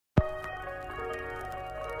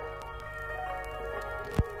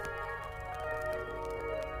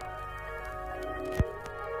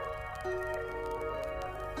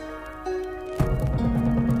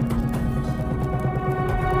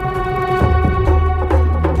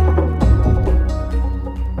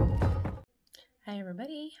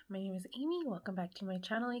back to my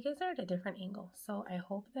channel. You guys are at a different angle, so I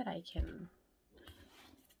hope that I can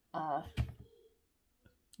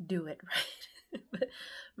do it right. But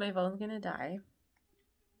my phone's gonna die,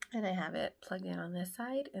 and I have it plugged in on this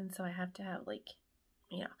side, and so I have to have, like,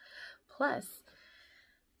 you know, plus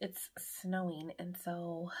it's snowing, and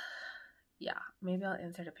so yeah, maybe I'll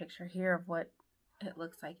insert a picture here of what it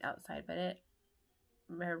looks like outside, but it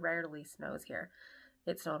rarely snows here.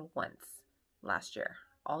 It snowed once last year,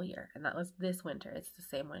 all year, and that was this winter. It's the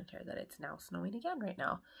same winter that it's now snowing again right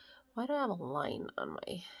now. Why do I have a line on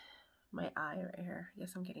my eye right here? I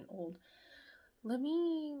guess I'm getting old. Let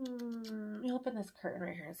me open this curtain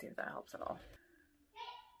right here and see if that helps at all.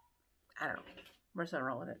 I don't know. We're just gonna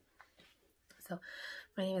roll with it. So,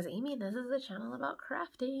 my name is Amy, and this is a channel about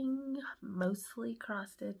crafting, mostly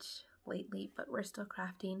cross stitch lately, but we're still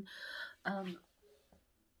crafting.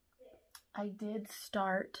 I did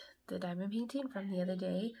start the diamond painting from the other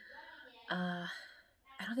day. I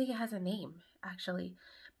don't think it has a name, actually,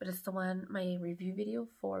 but it's the one, my review video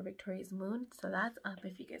for Victoria's Moon, so that's up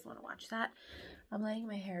if you guys want to watch that. I'm letting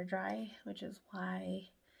my hair dry, which is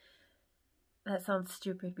why that sounds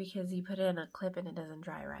stupid, because you put it in a clip and it doesn't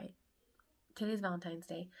dry right. Today's Valentine's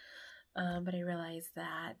Day, but I realized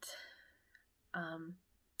that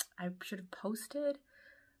I should have posted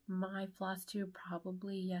my Flosstube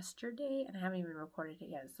probably yesterday, and I haven't even recorded it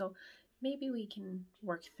yet, so maybe we can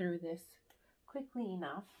work through this quickly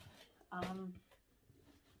enough.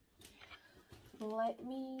 Let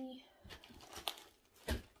me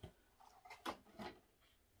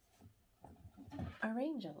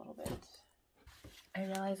arrange a little bit. I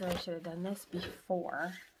realized that I should have done this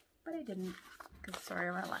before, but I didn't, because story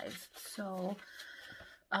of our lives. So,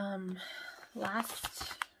 let's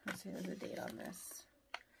see, there's a date on this.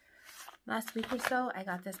 Last week or so, I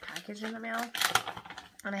got this package in the mail,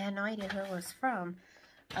 and I had no idea who it was from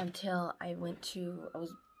until I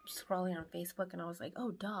was scrolling on Facebook, and I was like,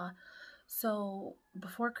 oh, duh. So,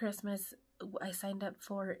 before Christmas, I signed up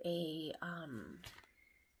for a,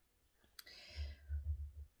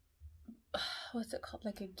 what's it called,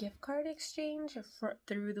 like a gift card exchange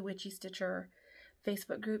through the Witchy Stitcher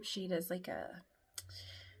Facebook group. She does like a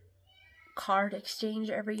card exchange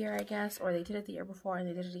every year, I guess, or they did it the year before and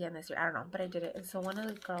they did it again this year. I don't know, but I did it. And so one of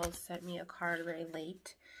the girls sent me a card very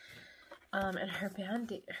late, and her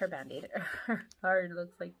card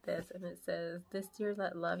looks like this, and it says, "This year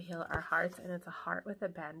let love heal our hearts," and it's a heart with a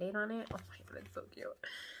band-aid on it. Oh my god, it's so cute.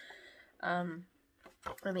 On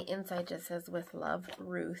the inside just says, "With love,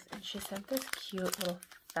 Ruth," and she sent this cute little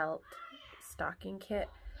felt stocking kit.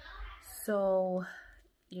 So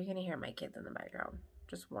you're gonna hear my kids in the background,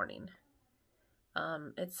 just warning.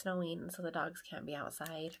 It's snowing, so the dogs can't be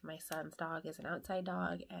outside. My son's dog is an outside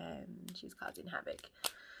dog, and she's causing havoc.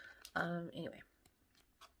 Anyway,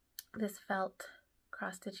 this felt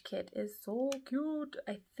cross-stitch kit is so cute.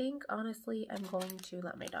 I think, honestly, I'm going to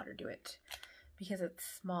let my daughter do it, because it's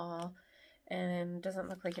small, and doesn't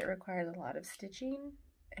look like it requires a lot of stitching,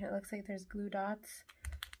 and it looks like there's glue dots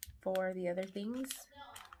for the other things,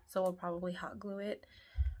 so we'll probably hot glue it,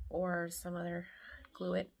 or some other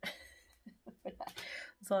glue it.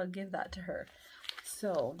 So I'll give that to her.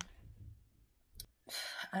 So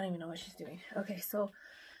I don't even know what she's doing. Okay, so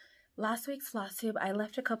last week's Flosstube, I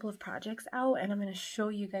left a couple of projects out, and I'm going to show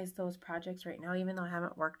you guys those projects right now, even though I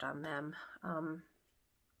haven't worked on them. I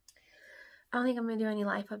don't think I'm going to do any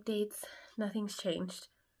life updates. Nothing's changed.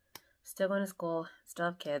 Still going to school. Still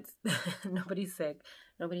have kids. Nobody's sick.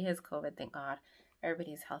 Nobody has COVID, thank God.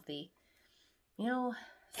 Everybody's healthy. You know,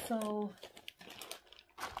 so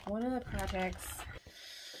one of the projects,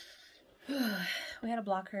 we had to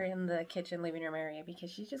block her in the kitchen living room area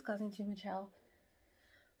because she's just causing too much hell.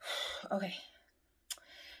 Okay.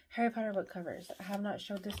 Harry Potter book covers. I have not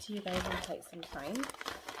showed this to you guys in quite some time.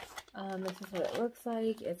 This is what it looks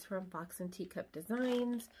like. It's from Fox and Teacup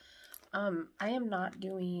Designs. I am not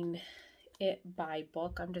doing it by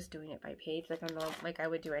book. I'm just doing it by page, like I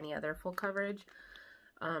would do any other full coverage.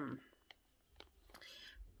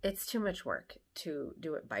 It's too much work to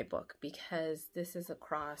do it by book, because this is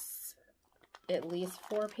across at least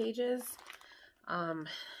 4 pages. And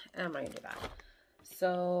I'm not gonna do that.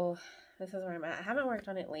 So this is where I'm at. I haven't worked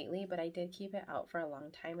on it lately, but I did keep it out for a long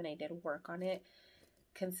time, and I did work on it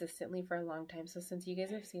consistently for a long time. So since you guys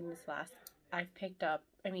have seen this last, I've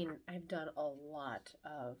done a lot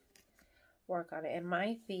of work on it, and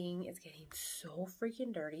my thing is getting so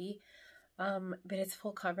freaking dirty. But it's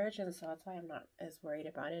full coverage, and so that's why I'm not as worried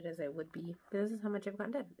about it as I would be. This is how much I've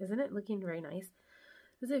gotten done. Isn't it looking very nice?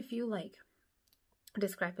 There's a few like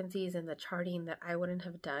discrepancies in the charting that I wouldn't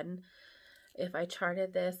have done if I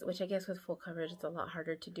charted this, which I guess with full coverage it's a lot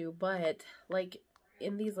harder to do, but like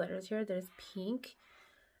in these letters here, there's pink,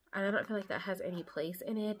 and I don't feel like that has any place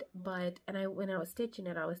in it, but, and when I was stitching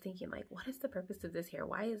it, I was thinking like, what is the purpose of this here?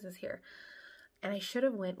 Why is this here? And I should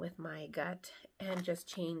have went with my gut and just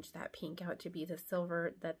changed that pink out to be the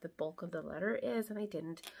silver that the bulk of the letter is, and I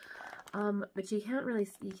didn't. But you can't really,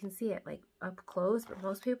 you can see it like up close, but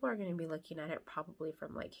most people are going to be looking at it probably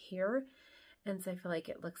from like here. And so I feel like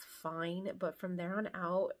it looks fine, but from there on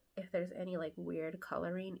out, if there's any like weird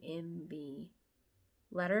coloring in the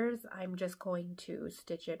letters, I'm just going to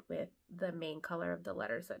stitch it with the main color of the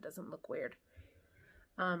letter so it doesn't look weird.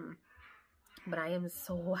 But I am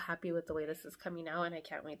so happy with the way this is coming out, and I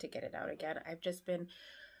can't wait to get it out again. I've just been,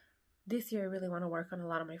 this year I really want to work on a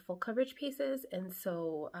lot of my full coverage pieces, and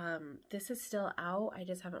so this is still out. I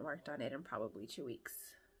just haven't worked on it in probably 2 weeks,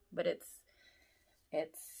 but it's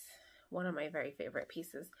one of my very favorite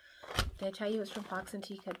pieces. Did I tell you it's from Fox and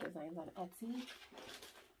Teacup Designs on Etsy?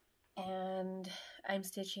 And I'm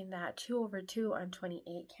stitching that 2/2 on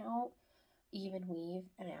 28 count, even weave,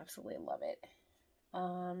 and I absolutely love it.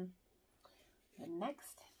 The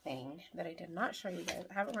next thing that I did not show you guys,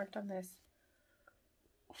 I haven't worked on this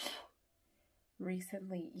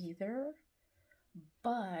recently either,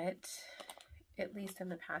 but at least in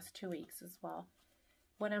the past 2 weeks as well.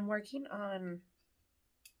 When I'm working on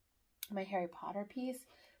my Harry Potter piece,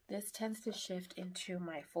 this tends to shift into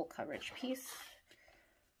my full coverage piece.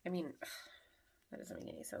 I mean, that doesn't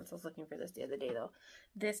make any sense. I was looking for this the other day though.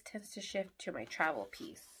 This tends to shift to my travel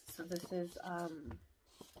piece. So this is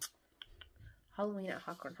Halloween at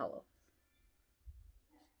Hawthorne Hollow.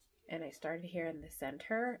 And I started here in the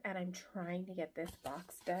center, and I'm trying to get this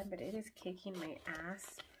box done, but it is kicking my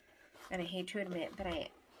ass. And I hate to admit that I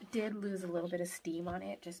did lose a little bit of steam on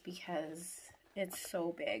it just because it's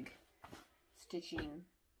so big stitching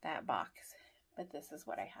that box. But this is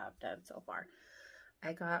what I have done so far.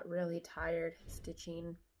 I got really tired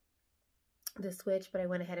stitching the switch, but I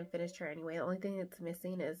went ahead and finished her anyway. The only thing that's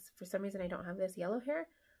missing is, for some reason, I don't have this yellow hair.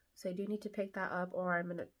 So I do need to pick that up, or I'm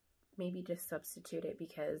going to maybe just substitute it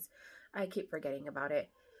because I keep forgetting about it.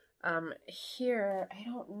 Here, I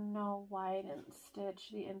don't know why I didn't stitch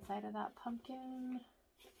the inside of that pumpkin.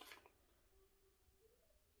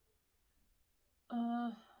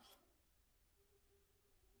 I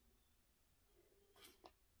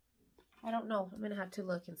don't know. I'm going to have to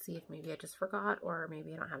look and see if maybe I just forgot, or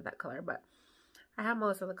maybe I don't have that color, but I have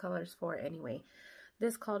most of the colors for it anyway.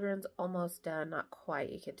 This cauldron's almost done, not quite.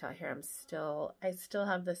 You can tell here I still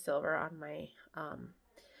have the silver on my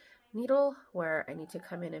needle where I need to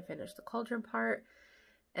come in and finish the cauldron part,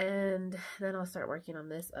 and then I'll start working on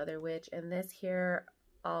this other witch. And this here,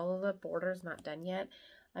 all of the borders not done yet.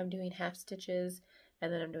 I'm doing half stitches,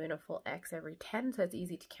 and then I'm doing a full X every 10, so it's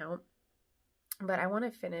easy to count. But I want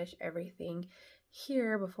to finish everything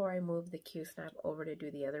here before I move the Q-snap over to do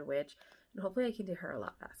the other witch, and hopefully I can do her a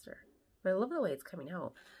lot faster. But I love the way it's coming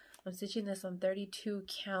out. I'm stitching this on 32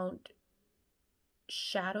 count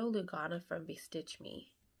Shadow Lugana from Bestitch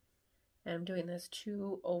Me. And I'm doing this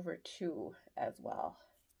 2/2 as well.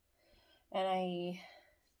 And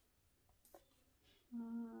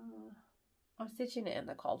I'm stitching it in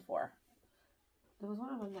the called for. There was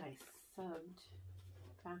one of them that I subbed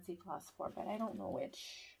Fancy Floss for, but I don't know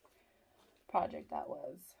which project that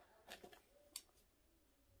was.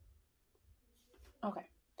 Okay.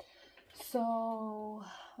 So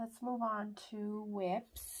let's move on to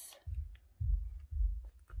whips.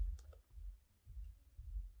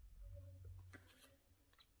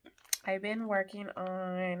 I've been working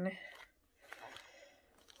on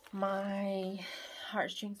my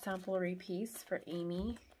heartstring samplery piece for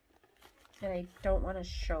Amy, and I don't want to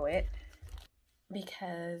show it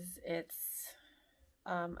because it's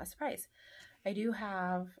a surprise. I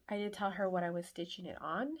did tell her what I was stitching it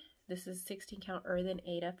on. This is 16 count Earthen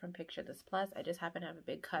Ada from Picture This Plus. I just happen to have a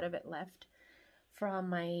big cut of it left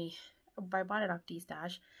from I bought it off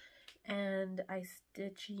D-Stash, and I'm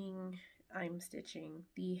stitching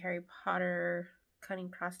the Harry Potter cutting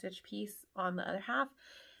cross stitch piece on the other half.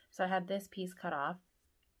 So I had this piece cut off,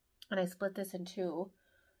 and I split this in two,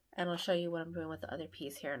 and I'll show you what I'm doing with the other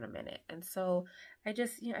piece here in a minute. And so I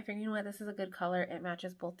just, I figured, what, this is a good color. It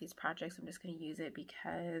matches both these projects. I'm just going to use it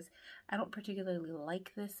because I don't particularly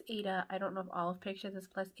like this Ada. I don't know if all of Picture This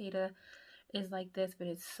Plus Ada is like this, but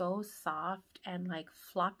it's so soft and like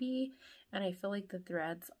floppy, and I feel like the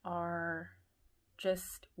threads are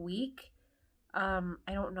just weak. I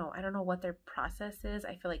don't know what their process is.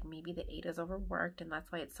 I feel like maybe the Ada's overworked and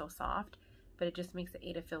that's why it's so soft, but it just makes the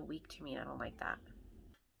Ada feel weak to me, and I don't like that.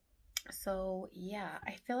 So yeah,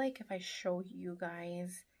 I feel like if I show you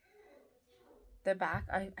guys the back,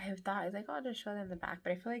 I thought, I was like, oh, I'll just show them the back,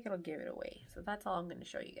 but I feel like it'll give it away. So that's all I'm going to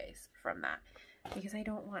show you guys from that, because I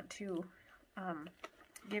don't want to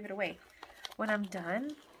give it away. When I'm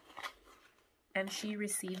done and she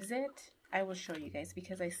receives it, I will show you guys,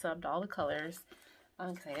 because I subbed all the colors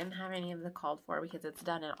because I didn't have any of the called for, because it's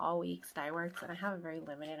done in all weeks dye works, and I have a very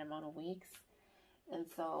limited amount of weeks. And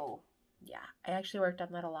so yeah, I actually worked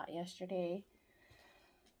on that a lot yesterday.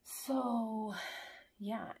 So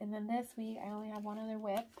yeah, and then this week I only have one other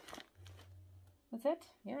whip. That's it?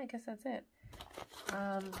 Yeah, I guess that's it.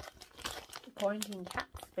 Quarantine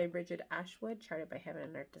Cats by Bridget Ashwood, charted by Heaven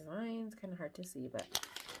and Earth Designs. Kind of hard to see, but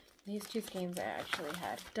these two skeins I actually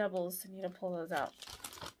had doubles. I need to pull those out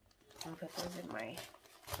and put those in my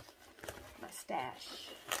stash.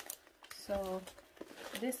 So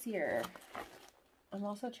this year, I'm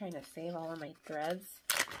also trying to save all of my threads,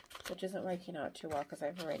 which isn't working out too well because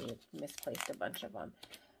I've already misplaced a bunch of them.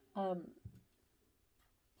 I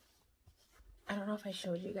don't know if I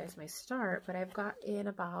showed you guys my start, but I've got in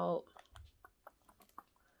about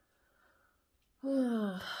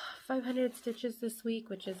 500 stitches this week,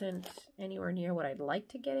 which isn't anywhere near what I'd like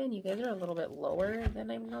to get in. You guys are a little bit lower than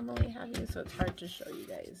I normally have you, so it's hard to show you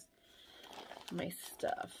guys my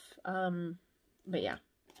stuff. But yeah,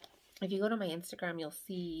 if you go to my Instagram, you'll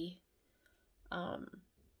see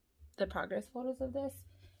the progress photos of this,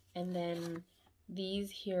 and then these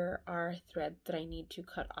here are threads that I need to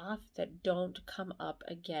cut off that don't come up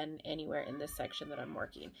again anywhere in this section that I'm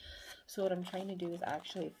working. So what I'm trying to do is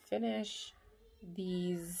actually finish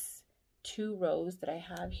these 2 rows that I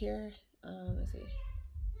have here. Let's see,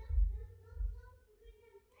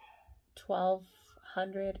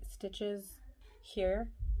 1200 stitches here,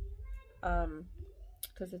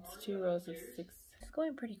 because it's 2 rows of 6. It's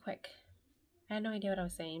going pretty quick. I had no idea what I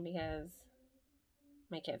was saying because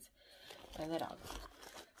my kids and the dog.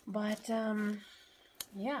 But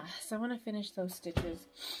yeah, so I want to finish those stitches.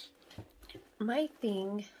 My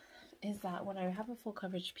thing is that when I have a full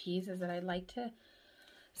coverage piece, is that I like to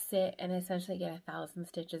sit and essentially get 1,000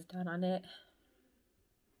 stitches done on it,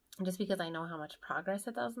 just because I know how much progress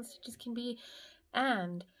 1,000 stitches can be.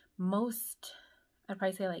 And most, I'd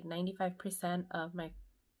probably say like 95% of my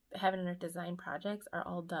Heaven and Earth design projects are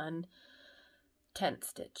all done 10th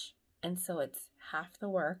stitch, and so it's half the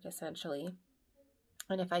work essentially.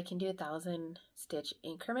 And if I can do 1,000 stitch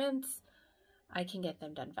increments, I can get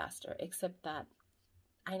them done faster, except that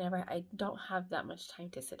I don't have that much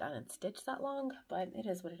time to sit down and stitch that long, but it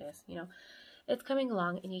is what it is, you know. It's coming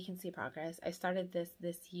along and you can see progress. I started this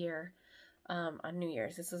year on New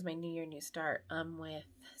Year's. This was my New Year, New Start with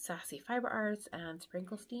Sassy Fiber Arts and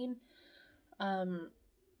Sprinklesteen. And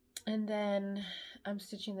then I'm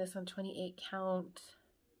stitching this on 28 count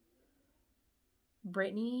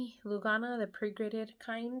Brittany Lugana, the pre-gridded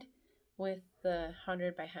kind, with the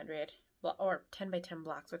 100 by 100 or 10 by 10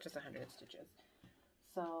 blocks, which is 100 stitches.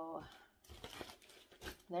 So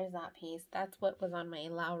there's that piece. That's what was on my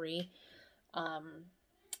Lowry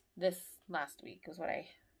this last week, is what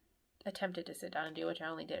I attempted to sit down and do, which I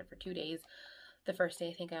only did it for 2 days. The first day,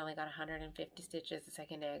 I think I only got 150 stitches. The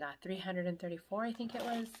second day, I got 334, I think it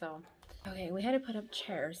was. So, okay, we had to put up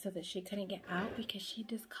chairs so that she couldn't get out, because she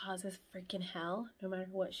just causes freaking hell no matter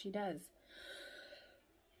what she does.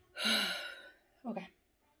 Okay.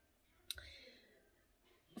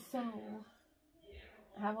 So,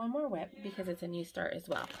 I have one more whip because it's a new start as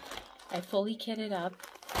well. I fully kitted up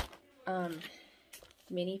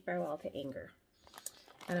Mini Farewell to Anger.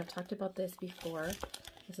 And I've talked about this before.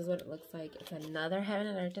 This is what it looks like. It's another Heaven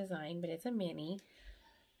and Earth design, but it's a mini.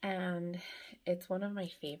 And it's one of my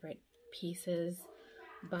favorite pieces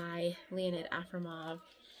by Leonid Afromov.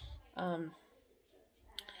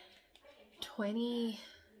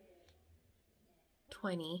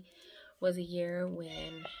 2020 was a year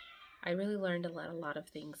when I really learned to let a lot of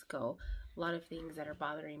things go. A lot of things that are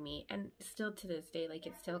bothering me. And still to this day, like,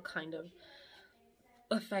 it still kind of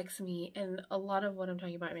affects me, and a lot of what I'm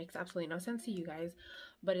talking about makes absolutely no sense to you guys,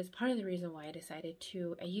 but it's part of the reason why I decided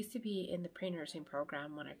to. I used to be in the pre-nursing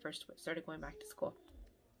program when I first started going back to school.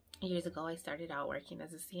 Years ago, I started out working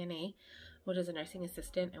as a CNA, which is a nursing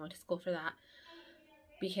assistant. I went to school for that,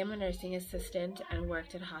 became a nursing assistant, and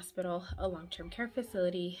worked at a hospital, a long-term care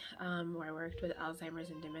facility, where I worked with Alzheimer's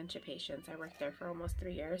and dementia patients. I worked there for almost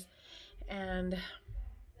 3 years, and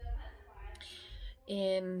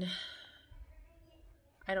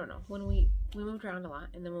I don't know, when we moved around a lot,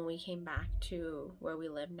 and then when we came back to where we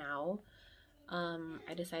live now,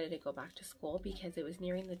 I decided to go back to school because it was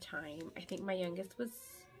nearing the time. I think my youngest was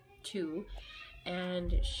 2,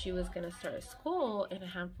 and she was going to start school in a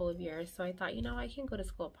handful of years. So I thought, you know, I can go to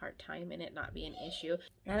school part-time and it not be an issue.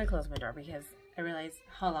 I had to close my door because I realized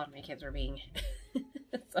how loud my kids were being.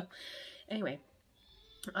 So anyway,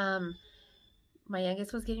 my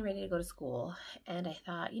youngest was getting ready to go to school, and I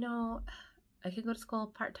thought, you know, I could go to school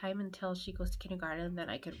part-time until she goes to kindergarten, and then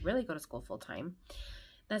I could really go to school full-time.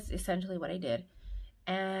 That's essentially what I did.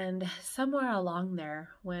 And somewhere along there,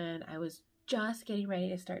 when I was just getting ready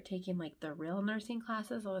to start taking like the real nursing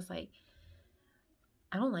classes, I was like,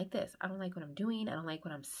 I don't like this. I don't like what I'm doing. I don't like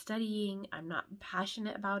what I'm studying. I'm not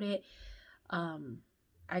passionate about it.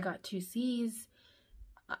 I got 2 C's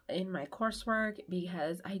in my coursework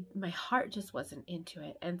because my heart just wasn't into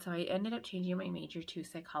it. And so I ended up changing my major to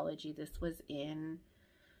psychology. This was in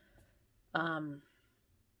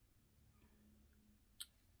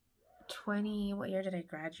what year did I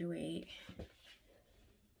graduate?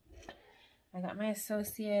 I got my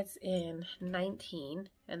associates in 19,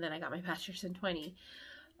 and then I got my bachelor's in 20.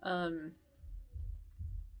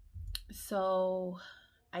 So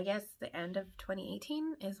I guess the end of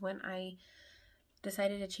 2018 is when I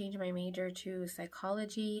decided to change my major to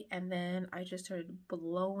psychology, and then I just started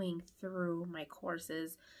blowing through my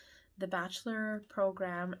courses. The bachelor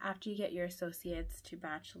program, after you get your associates to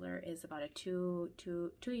bachelor, is about a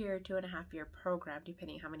 2.5 year program,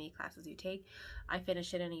 depending how many classes you take. I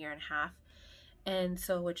finished it in 1.5 years. And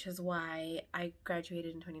so, which is why I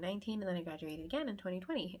graduated in 2019, and then I graduated again in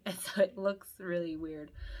 2020. And so it looks really weird.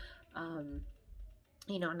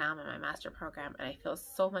 You know, now I'm in my master program, and I feel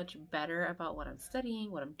so much better about what I'm studying,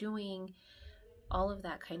 what I'm doing, all of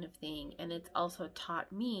that kind of thing. And it's also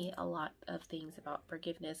taught me a lot of things about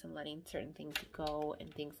forgiveness and letting certain things go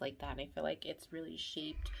and things like that. And I feel like it's really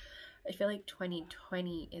shaped. I feel like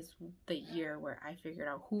 2020 is the year where I figured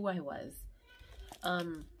out who I was,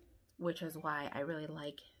 which is why I really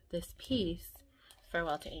like this piece,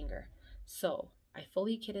 Farewell to Anger. So I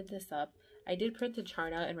fully kitted this up. I did print the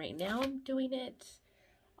chart out, and right now I'm doing it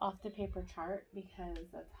off the paper chart because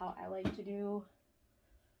that's how I like to do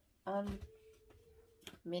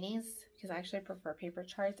minis, because I actually prefer paper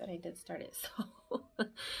charts, and I did start it. So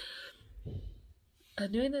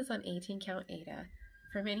I'm doing this on 18 count Aida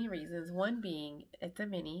for many reasons. One being it's a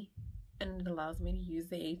mini and it allows me to use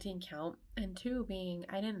the 18 count, and 2 being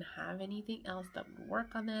I didn't have anything else that would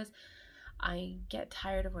work on this. I get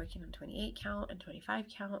tired of working on 28 count and 25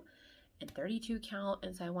 count and 32 count,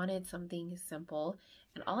 and so I wanted something simple,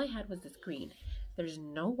 and all I had was this green. There's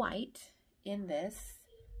no white in this.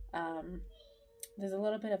 There's a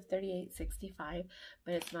little bit of 3865,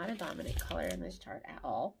 but it's not a dominant color in this chart at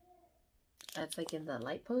all. That's like in the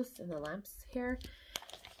light posts and the lamps here.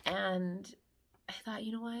 And I thought,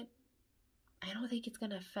 you know what? I don't think it's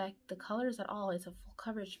going to affect the colors at all. It's a full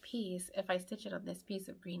coverage piece if I stitch it on this piece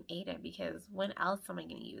of green Aida, because when else am I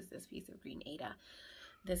going to use this piece of green Aida?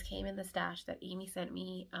 This came in the stash that Amy sent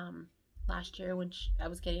me last year when I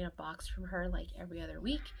was getting a box from her like every other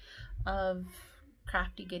week of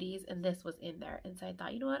crafty goodies, and this was in there. And so I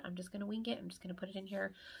thought, you know what? I'm just going to wing it. I'm just going to put it in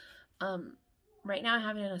here. Right now I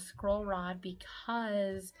have it in a scroll rod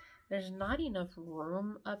because there's not enough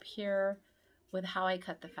room up here with how I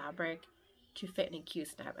cut the fabric to fit in a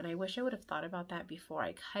Q-snap, and I wish I would have thought about that before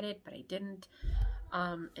I cut it, but I didn't.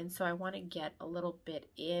 And so I want to get a little bit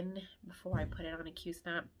in before I put it on a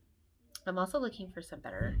Q-snap. I'm also looking for some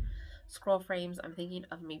better scroll frames. I'm thinking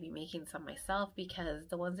of maybe making some myself, because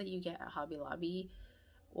the ones that you get at Hobby Lobby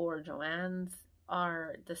or Joann's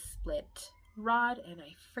are the split rod, and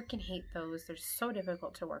I freaking hate those. They're so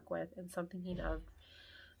difficult to work with, and so I'm thinking of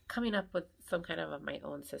coming up with some kind of my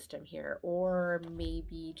own system here, or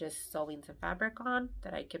maybe just sewing some fabric on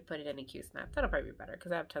that I could put it in a Q-snap. That'll probably be better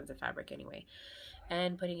because I have tons of fabric anyway,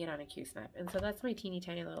 and putting it on a Q-snap. And so that's my teeny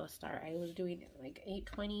tiny little star. I was doing like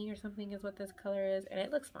 820 or something is what this color is, and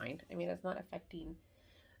it looks fine. I mean, it's not affecting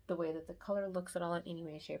the way that the color looks at all in any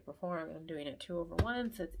way, shape, or form. I'm doing it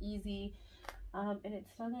 2/1, so it's easy, and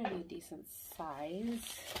it's still gonna be a decent size.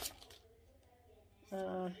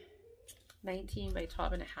 19 by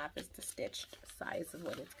 12.5 is the stitched size of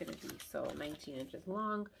what it's going to be. So 19 inches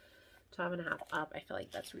long, 12.5 up. I feel like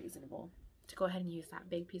that's reasonable to go ahead and use that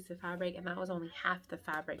big piece of fabric. And that was only half the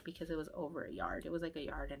fabric because it was over a yard. It was like 1.5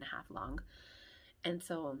 yards long. And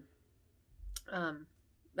so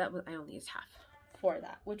that was, I only used half for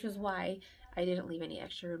that, which is why I didn't leave any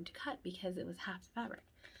extra room to cut, because it was half the fabric.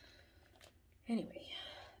 Anyway,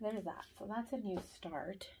 there's that. So that's a new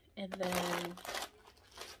start. And then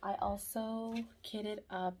I also kitted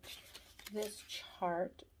up this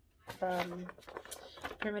chart from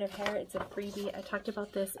Primitive Hair. It's a freebie. I talked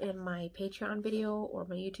about this in my Patreon video or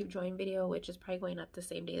my YouTube join video, which is probably going up the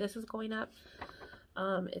same day this is going up.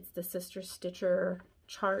 It's the Sister Stitcher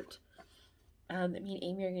chart that me and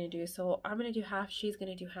Amy are going to do. So I'm going to do half. She's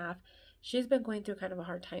going to do half. She's been going through kind of a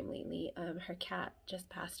hard time lately. Her cat just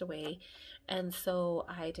passed away. And so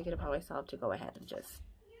I took it upon myself to go ahead and just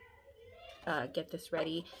get this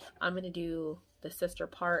ready. I'm going to do the sister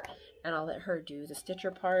part and I'll let her do the stitcher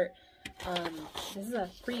part. This is a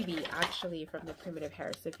freebie actually from the Primitive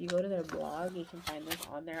Hair. So if you go to their blog, you can find this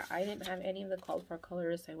on there. I didn't have any of the called for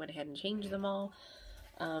colors, so I went ahead and changed them all.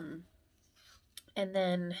 And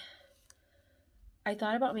then I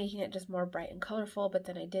thought about making it just more bright and colorful, but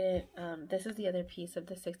then I didn't. This is the other piece of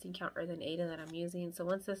the 16 count Earthen Aida that I'm using. So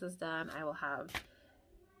once this is done, I will have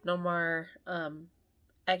no more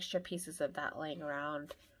extra pieces of that laying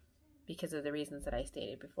around because of the reasons that I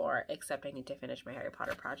stated before, except I need to finish my Harry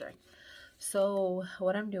Potter project. So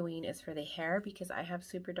what I'm doing is for the hair, because I have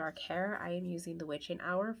super dark hair, I am using the Witching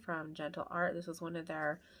Hour from Gentle Art. This was one of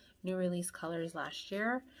their new release colors last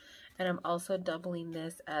year. And I'm also doubling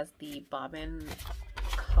this as the bobbin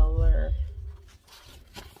color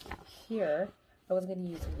here. I was going to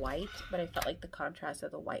use white, but I felt like the contrast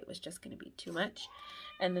of the white was just going to be too much.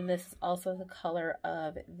 And then this is also the color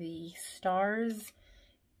of the stars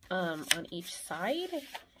on each side.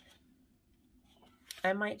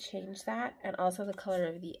 I might change that, and also the color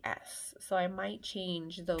of the S. So I might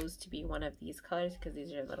change those to be one of these colors because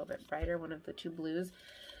these are a little bit brighter, one of the two blues.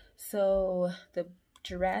 So the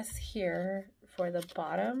dress here for the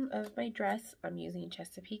bottom of my dress, I'm using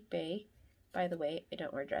Chesapeake Bay. By the way, I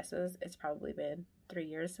don't wear dresses. It's probably been 3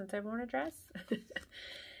 years since I've worn a dress.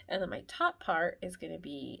 And then my top part is going to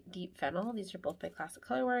be Deep Fennel. These are both by Classic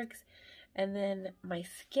Colorworks. And then my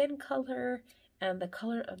skin color and the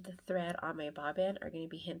color of the thread on my bobbin are going to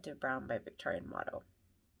be Hint of Brown by Victorian Motto.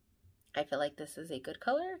 I feel like this is a good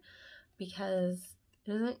color because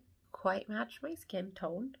it doesn't quite match my skin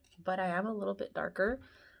tone, but I am a little bit darker,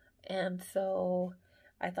 and so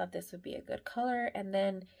I thought this would be a good color. And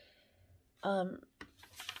then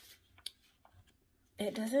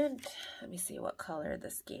it doesn't, let me see what color the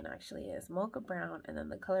skin actually is. Mocha brown, and then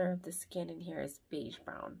the color of the skin in here is beige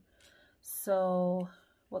brown. So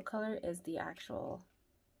what color is the actual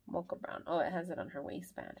mocha brown? Oh, it has it on her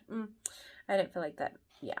waistband. I didn't feel like that.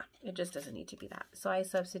 Yeah, it just doesn't need to be that. So I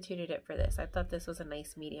substituted it for this. I thought this was a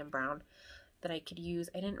nice medium brown that I could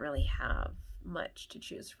use. I didn't really have much to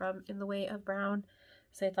choose from in the way of brown.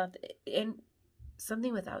 So I thought that in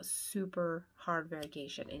something without super hard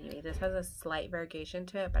variegation. Anyway, this has a slight variegation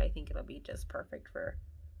to it, but I think it'll be just perfect for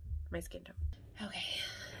my skin tone. Okay,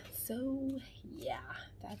 so yeah,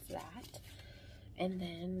 that's that. And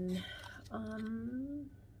then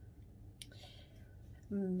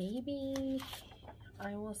maybe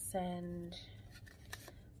I will send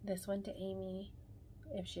this one to Amy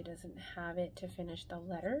if she doesn't have it to finish the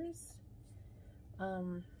letters.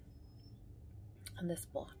 And this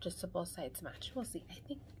bowl, just so both sides match. We'll see. I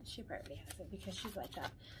think she probably has it because she's like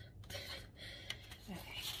that.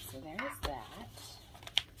 Okay, so there's that.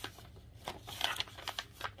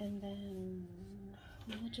 And then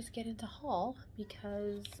we'll just get into haul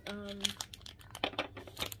because,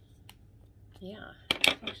 yeah,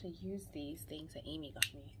 I actually use these things that Amy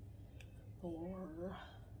got me for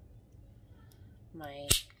my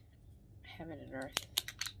Heaven and Earth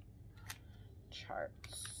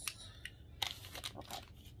charts. Okay.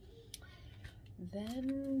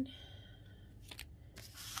 Then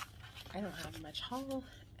I don't have much haul,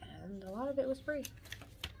 and a lot of it was free.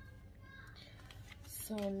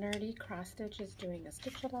 So Nerdy Cross Stitch is doing a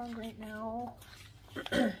stitch along right now.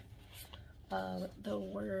 The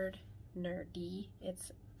word nerdy,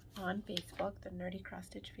 it's on Facebook, the Nerdy Cross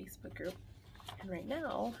Stitch Facebook group, and right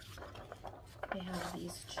now they have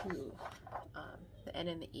these two. The N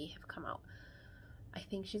and the E have come out. I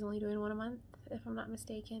think she's only doing one a month, if I'm not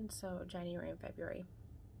mistaken. So January and February.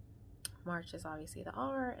 March is obviously the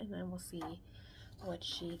R, and then we'll see what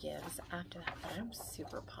she gives after that. But I'm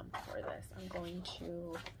super pumped for this. I'm going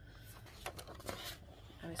to,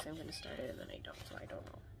 obviously I'm going to start it and then I don't, so I don't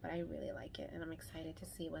know. But I really like it, and I'm excited to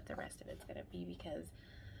see what the rest of it's going to be because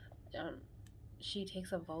she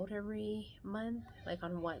takes a vote every month, like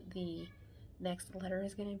on what the next letter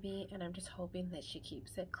is going to be, and I'm just hoping that she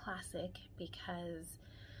keeps it classic because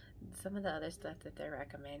some of the other stuff that they're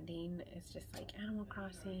recommending is just like Animal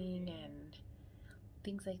Crossing and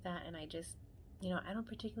things like that, and I just, you know, I don't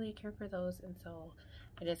particularly care for those, and so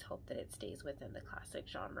I just hope that it stays within the classic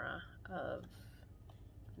genre of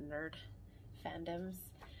nerd fandoms.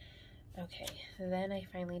 Okay, then I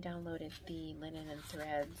finally downloaded the Linen and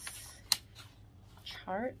Threads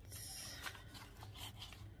charts.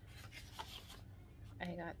 I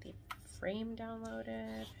got the frame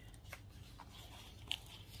downloaded,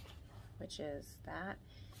 which is that,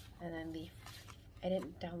 and then I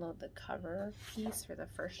didn't download the cover piece for the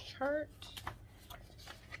first chart,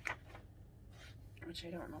 which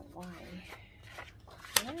I don't know why.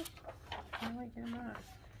 Did I? No, I did not.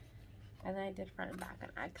 And then I did front and back on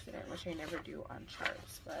accident, which I never do on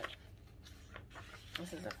charts, but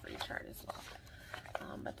this is a free chart as well.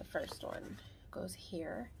 But the first one goes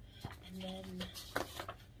here, and then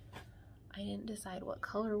I didn't decide what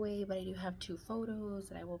colorway, but I do have 2 photos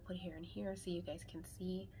that I will put here and here so you guys can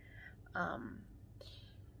see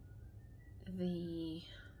the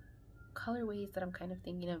colorways that I'm kind of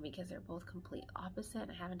thinking of, because they're both complete opposite.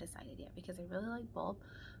 I haven't decided yet because I really like both,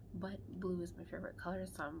 but blue is my favorite color,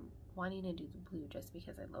 so I'm wanting to do the blue just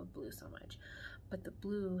because I love blue so much. But the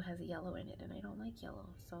blue has a yellow in it, and I don't like yellow,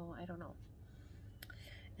 so I don't know.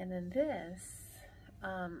 And then this,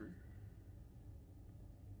 I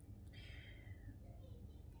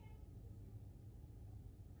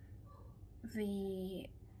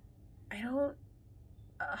don't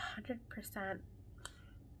 100%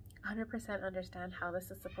 understand how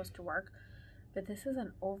this is supposed to work, but this is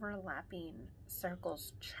an overlapping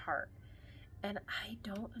circles chart, and I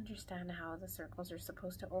don't understand how the circles are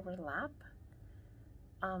supposed to overlap,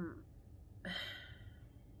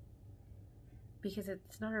 because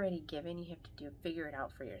it's not already given. You have to figure it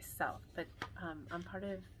out for yourself. But I'm part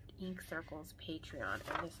of Ink Circle's Patreon,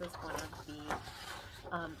 and this is one of the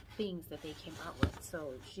things that they came out with.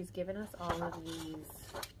 So she's given us all of these,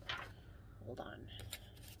 hold on,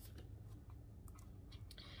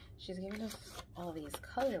 she's given us all these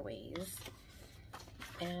colorways,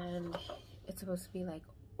 and it's supposed to be like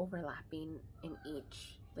overlapping in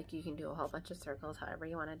each, like you can do a whole bunch of circles however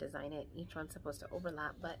you want to design it. Each one's supposed to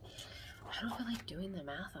overlap, but I don't feel like doing the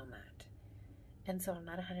math on that, and so I'm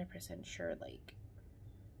not 100% sure like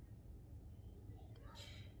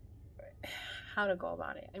how to go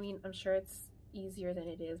about it. I mean, I'm sure it's easier than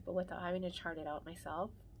it is, but without having to chart it out myself,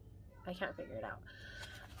 I can't figure it out.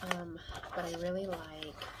 But I really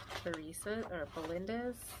like Teresa or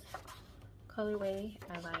Belinda's colorway.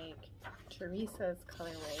 I like Teresa's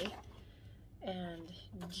colorway and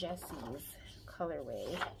Jessie's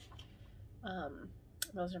colorway.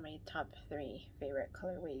 Those are my top 3 favorite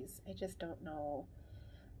colorways. I just don't know.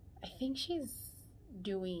 I think she's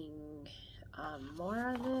doing more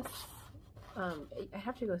on this. I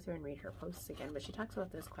have to go through and read her posts again, but she talks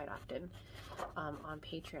about this quite often on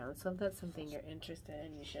Patreon. So if that's something you're interested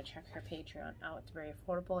in, you should check her Patreon out. It's very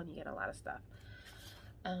affordable and you get a lot of stuff.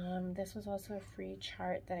 This was also a free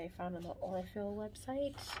chart that I found on the Aurifil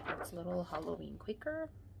website. It's Little Halloween Quicker.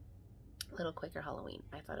 Little Quicker Halloween.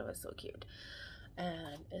 I thought it was so cute.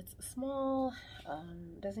 And it's small.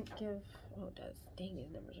 Doesn't give, oh it does. Dang,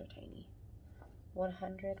 these numbers are tiny.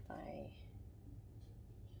 100 by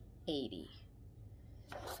 80.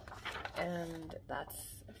 And that's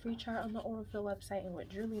a free chart on the Aurifil website, and what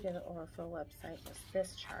drew me to the Aurifil website was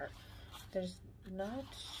this chart. There's not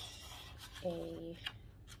a,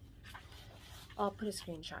 I'll put a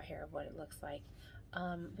screenshot here of what it looks like,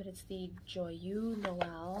 but it's the Joyeux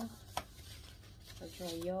Noël or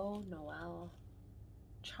Joyeux Noël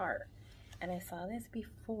chart, and I saw this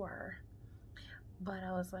before, but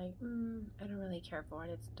I was like, I don't really care for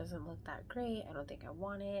it. It doesn't look that great. I don't think I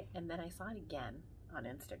want it. And then I saw it again on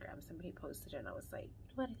Instagram. Somebody posted it, and I was like,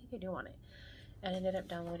 you know what? I think I do want it. And I ended up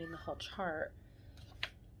downloading the whole chart.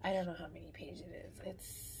 I don't know how many pages it is.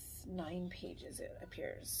 It's 9 pages. It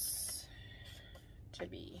appears to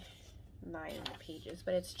be 9 pages,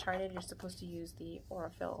 but it's charted. You're supposed to use the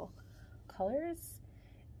Aurifil colors,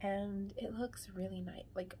 and it looks really nice.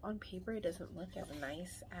 Like on paper, it doesn't look as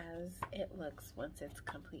nice as it looks once it's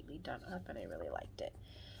completely done up, and I really liked it.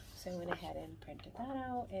 So I went ahead and printed that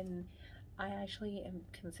out, and I actually am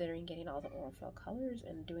considering getting all the Aurifil colors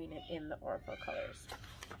and doing it in the Aurifil colors.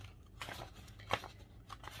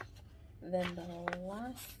 Then the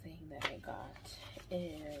last thing that I got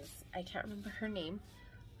is, I can't remember her name.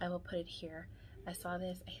 I will put it here. I saw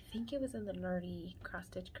this, I think it was in the Nerdy cross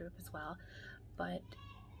stitch group as well, but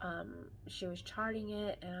she was charting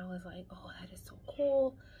it, and I was like, oh, that is so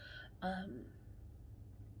cool.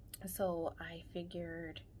 So I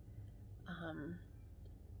figured,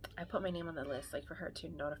 I put my name on the list, like for her to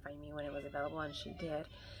notify me when it was available, and she did.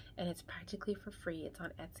 And it's practically for free. It's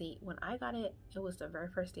on Etsy. When I got it, it was the very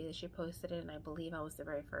first day that she posted it, and I believe I was the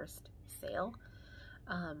very first sale.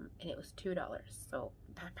 And it was $2, so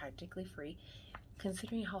that's practically free.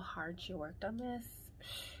 Considering how hard she worked on this,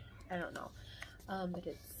 I don't know. But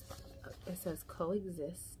it says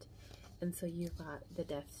coexist, And so you've got the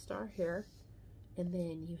Death Star here, and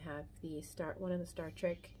then you have the one of the Star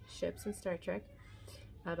Trek ships in Star Trek,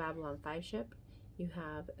 a Babylon 5 ship. You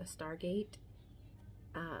have a Stargate,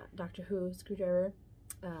 Doctor Who screwdriver,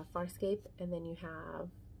 Farscape, and then you have,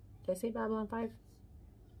 did I say Babylon 5?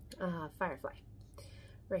 Firefly,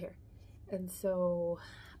 right here. And so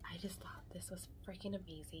I just thought this was freaking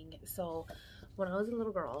amazing. So when I was a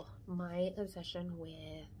little girl, my obsession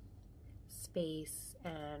with space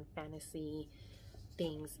and fantasy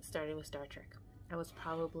things started with Star Trek. I was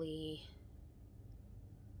probably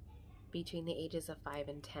between the ages of 5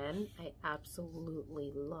 and 10. I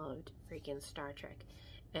absolutely loved freaking Star Trek.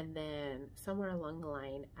 And then somewhere along the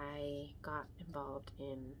line, I got involved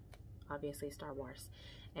in, obviously, Star Wars.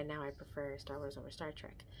 And now I prefer Star Wars over Star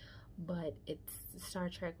Trek. But Star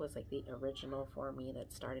Trek was like the original for me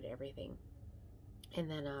that started everything. And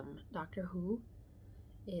then Doctor Who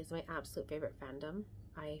is my absolute favorite fandom.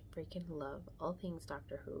 I freaking love all things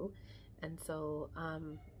Doctor Who. And so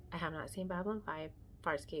I have not seen Babylon 5,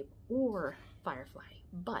 Farscape, or Firefly.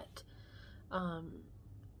 But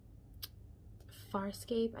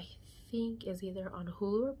Farscape, I think, is either on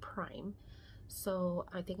Hulu or Prime. So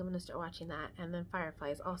I think I'm going to start watching that. And then Firefly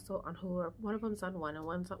is also on Hulu. Or one of them's on one, and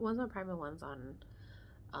one's on Prime, and one's on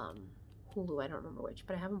Hulu. I don't remember which,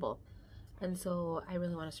 but I have them both. And so I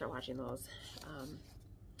really want to start watching those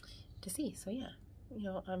to see. So yeah, you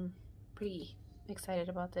know, I'm pretty excited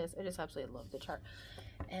about this. I just absolutely love the chart.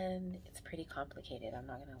 And it's pretty complicated, I'm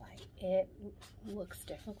not going to lie. It looks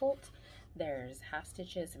difficult. There's half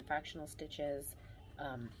stitches and fractional stitches,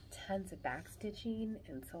 tons of back stitching,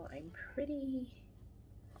 and so I'm pretty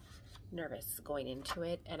nervous going into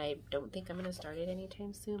it, and I don't think I'm going to start it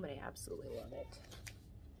anytime soon, but I absolutely love it.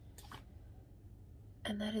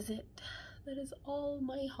 And that is it. That is all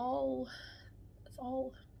my haul. That's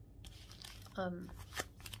all.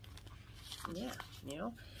 Yeah, you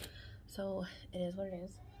know, so it is what it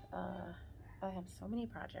is. I have so many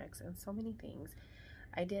projects and so many things.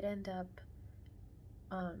 I did end up,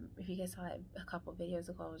 if you guys saw it a couple videos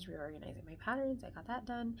ago, I was reorganizing my patterns. I got that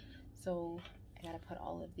done. So I gotta put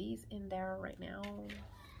all of these in there right now.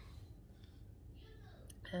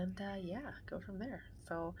 And yeah, go from there.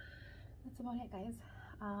 So that's about it, guys.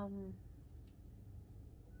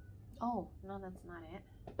 Oh, no, that's not it.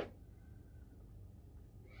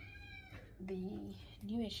 The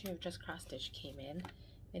new issue of Just Cross Stitch came in.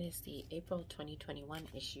 It is the April 2021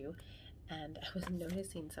 issue, and I was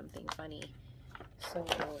noticing something funny. So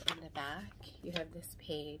in the back, you have this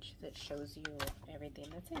page that shows you everything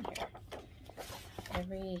that's in here.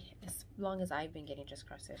 As long as I've been getting Just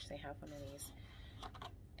Cross Stitch, they have one of these.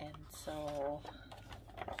 And so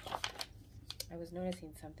I was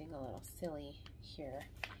noticing something a little silly here,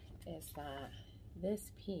 is that this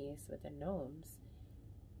piece with the gnomes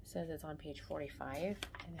says it's on page 45,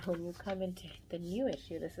 and when you come into the new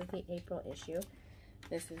issue, this is the April issue,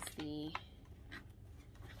 this is the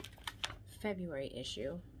February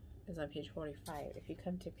issue, is on page 45. If you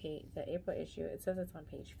come to the April issue, it says it's on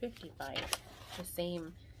page 55, the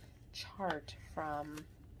same chart from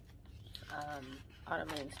Autumn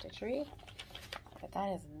Lane Stitchery, but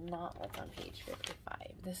that is not what's on page 55.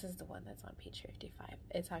 This is the one that's on page 55.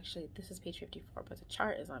 It's actually, this is page 54, but the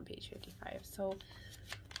chart is on page 55. So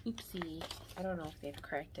oopsie, I don't know if they've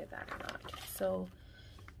corrected that or not. So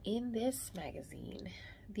in this magazine,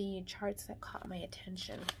 the charts that caught my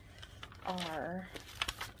attention are,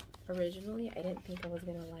 originally I didn't think I was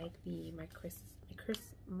gonna like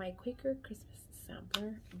my Quaker Christmas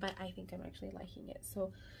sampler, but I think I'm actually liking it.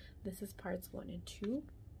 So this is parts 1 and 2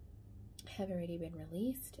 have already been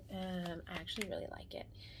released, and I actually really like it.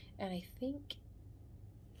 And I think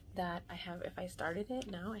that if I started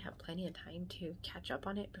it now, I have plenty of time to catch up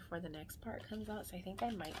on it before the next part comes out, so I think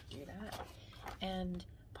I might do that. And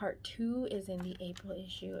part 2 is in the April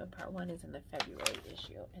issue, and part 1 is in the February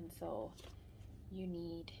issue, and so you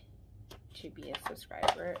need to be a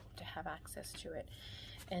subscriber to have access to it.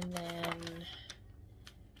 And then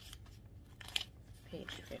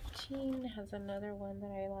page 15 has another one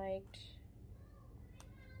that I liked,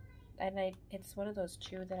 and it's one of those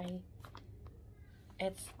two that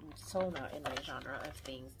it's so not in my genre of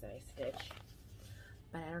things that I stitch,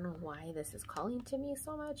 but I don't know why this is calling to me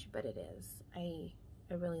so much, but it is. I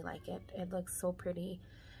really like it. It looks so pretty,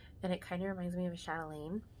 and it kind of reminds me of a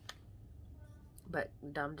chatelaine, but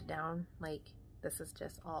dumbed down. Like, this is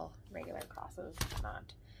just all regular crosses,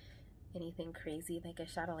 not anything crazy like a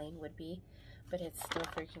chatelaine would be, but it's still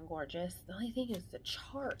freaking gorgeous. The only thing is the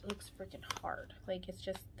chart looks freaking hard. Like, it's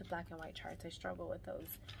just the black and white charts. I struggle with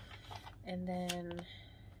those. And then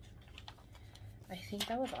I think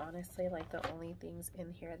that was honestly like the only things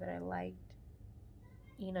in here that I liked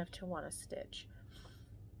enough to want to stitch.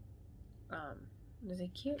 There's a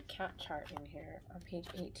cute cat chart in here on page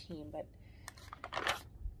 18, but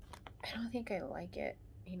I don't think I like it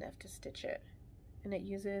enough to stitch it. And it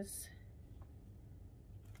uses,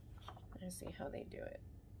 let's see how they do it.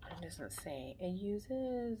 It doesn't say. It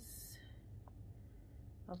uses,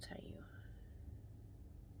 I'll tell you.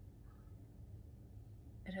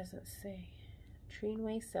 It doesn't say.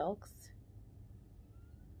 Treenway silks.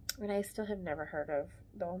 And I still have never heard of.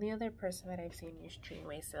 The only other person that I've seen use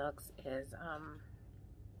Treenway silks is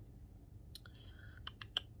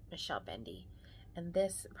Michelle Bendy. And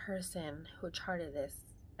this person who charted this,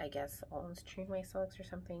 I guess, owns Treenway silks or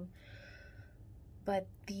something. But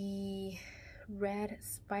the red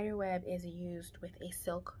spiderweb is used with a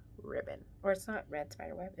silk ribbon. Or it's not red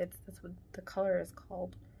spiderweb. That's what the color is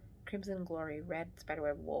called. Crimson Glory Red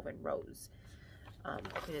Spiderweb Woven Rose.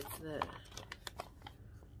 It's the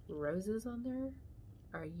roses on there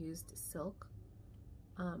are used silk.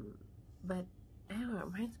 But I don't know, it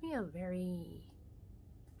reminds me of very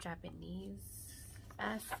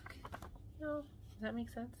Japanese-esque. You know, does that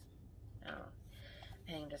make sense? I don't know.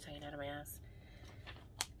 I think I'm just hanging out of my ass.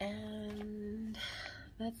 And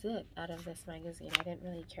that's it out of this magazine. I didn't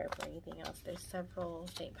really care for anything else. There's several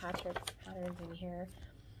St. Patrick's patterns in here.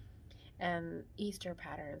 And Easter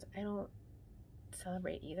patterns. I don't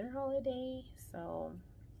celebrate either holiday, so,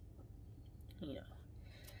 you know,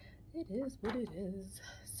 it is what it is.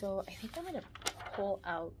 So I think I'm going to pull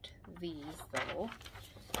out these, though,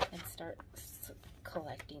 and start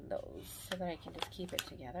collecting those so that I can just keep it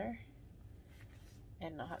together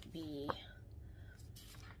and not be,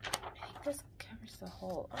 I think this covers the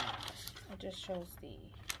whole, it just shows the,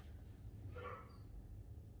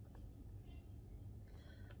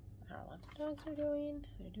 I don't know what the dogs are doing.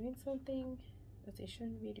 They're doing something that they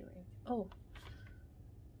shouldn't be doing. Oh.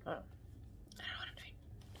 I don't know what I'm doing.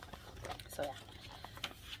 So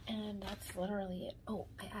yeah. And that's literally it. Oh,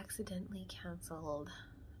 I accidentally canceled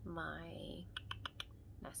my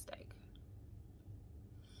nest egg.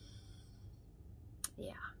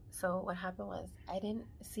 Yeah. So what happened was I didn't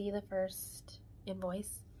see the first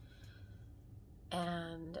invoice.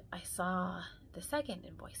 And I saw the second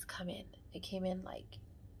invoice come in. It came in like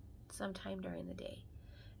sometime during the day,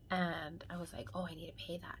 and I was like, oh, I need to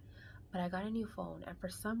pay that. But I got a new phone, and for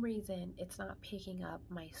some reason it's not picking up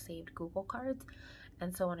my saved Google cards,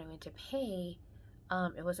 and so when I went to pay,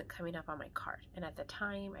 it wasn't coming up on my card. And at the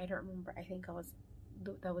time, I don't remember, I think that was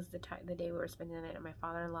the day we were spending the night at my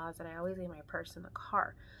father-in-law's, and I always leave my purse in the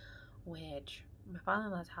car, which my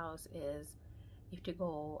father-in-law's house is, you have to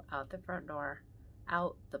go out the front door,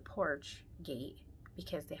 out the porch gate,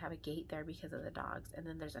 because they have a gate there because of the dogs, and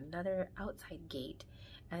then there's another outside gate,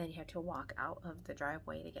 and then you have to walk out of the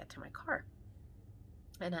driveway to get to my car.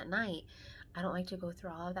 And at night, I don't like to go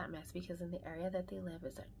through all of that mess, because in the area that they live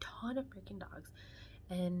is a ton of freaking dogs,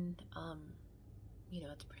 and you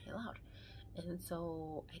know, it's pretty loud. And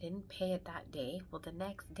so I didn't pay it that day. Well, the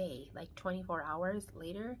next day, like 24 hours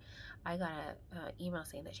later, I got an email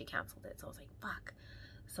saying that she canceled it. So I was like, fuck.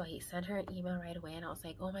 So I sent her an email right away, and I was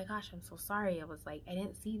like, oh my gosh, I'm so sorry. I was like, I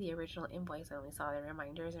didn't see the original invoice. I only saw the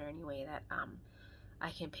reminders, or any way that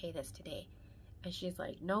I can pay this today. And she's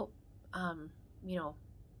like, nope, you know,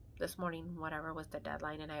 this morning, whatever was the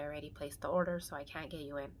deadline, and I already placed the order, so I can't get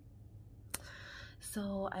you in.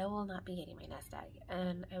 So I will not be getting my nest egg.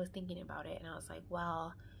 And I was thinking about it, and I was like,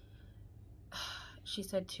 well, she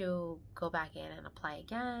said to go back in and apply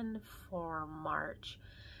again for March.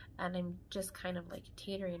 And I'm just kind of like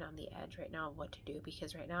teetering on the edge right now of what to do,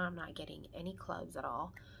 because right now I'm not getting any clubs at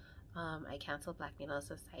all. I canceled Black Needle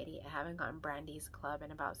Society. I haven't gotten Brandy's club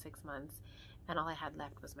in about 6 months, and all I had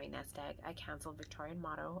left was my nest egg. I canceled Victorian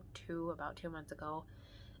Motto about 2 months ago,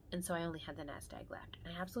 and so I only had the nest egg left.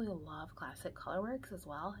 And I absolutely love Classic Colorworks as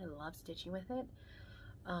well. I love stitching with it.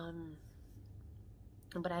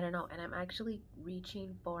 But I don't know, and I'm actually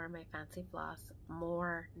reaching for my fancy floss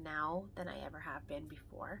more now than I ever have been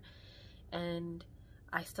before. And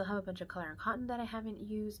I still have a bunch of color and cotton that I haven't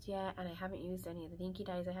used yet, and I haven't used any of the dinky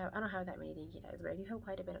dyes I have. I don't have that many dinky dyes, but I do have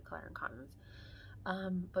quite a bit of color and cottons.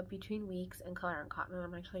 But between weeks and color and cotton,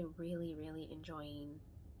 I'm actually really, really enjoying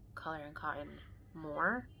color and cotton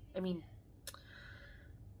more. I mean,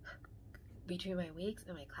 between my weeks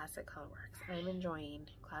and my Classic Colorworks, I'm enjoying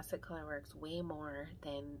Classic Colorworks way more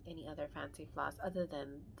than any other fancy floss other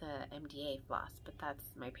than the MDA floss, but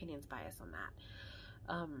that's my opinion's bias on that.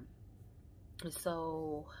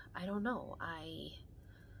 So I don't know.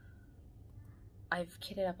 I've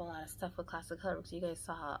kitted up a lot of stuff with Classic Colorworks. You guys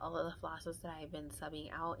saw all of the flosses that I've been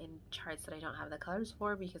subbing out in charts that I don't have the colors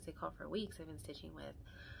for because they call for weeks. I've been stitching with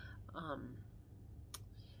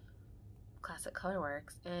Classic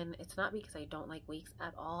Colorworks, and it's not because I don't like weeks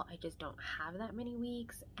at all. I just don't have that many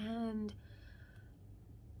weeks, and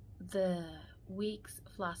the weeks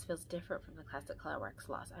floss feels different from the Classic Colorworks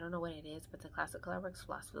floss. I don't know what it is, but the Classic Colorworks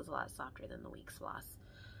floss feels a lot softer than the weeks floss.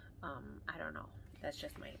 I don't know. That's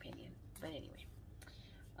just my opinion. But anyway,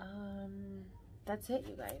 that's it,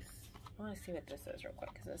 you guys. I want to see what this says real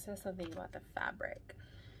quick because it says something about the fabric.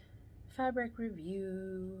 Fabric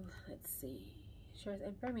review. Let's see. Shares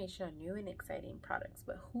information on new and exciting products,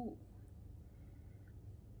 but who?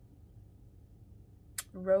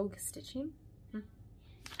 Rogue Stitching. I'm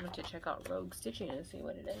going to check out Rogue Stitching and see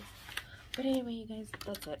what it is. But anyway, you guys,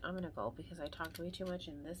 that's it. I'm going to go because I talked way too much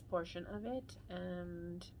in this portion of it,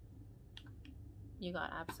 and you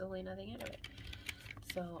got absolutely nothing out of it.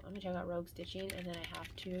 So I'm going to check out Rogue Stitching, and then I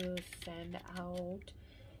have to send out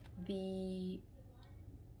the...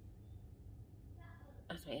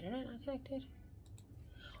 Is my internet not connected?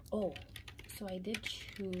 Oh, so I did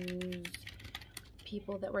choose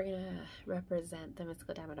people that were going to represent the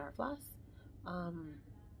Mystical Diamond Art Floss.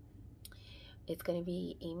 It's going to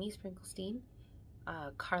be Amy Sprinklesteen,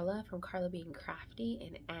 Carla from Carla Being Crafty,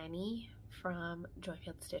 and Annie from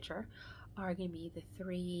Joyfield Stitcher are going to be the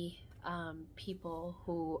three people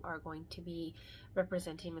who are going to be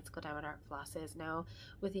representing Mystical Diamond Art Flosses. Now,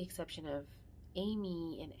 with the exception of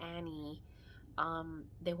Amy and Annie,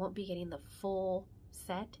 they won't be getting the full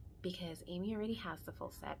set because Amy already has the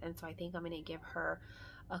full set, and so I think I'm going to give her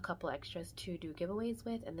a couple extras to do giveaways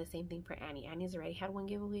with, and the same thing for Annie. Annie's already had one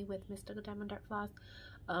giveaway with Mystical Diamond Art Floss.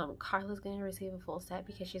 Carla's going to receive a full set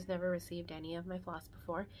because she's never received any of my floss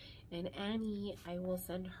before, and Annie, I will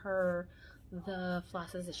send her the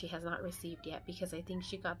flosses that she has not received yet because I think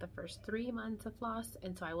she got the first 3 months of floss,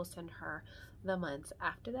 and so I will send her the months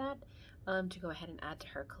after that to go ahead and add to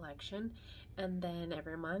her collection, and then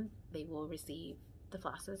every month they will receive the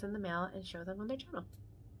flosses in the mail and show them on their channel.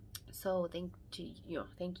 So thank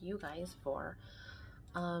you guys for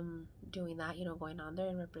doing that, going on there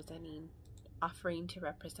and offering to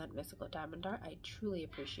represent Mystical Diamond Art. I truly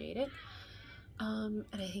appreciate it. And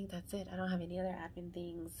I think that's it. I don't have any other admin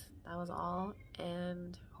things. That was all,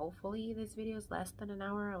 and hopefully this video is less than an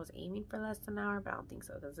hour. I was aiming for less than an hour, but I don't think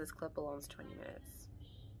so because this clip alone is 20 minutes.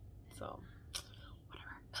 So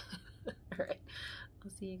whatever. All right,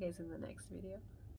 I'll see you guys in the next video.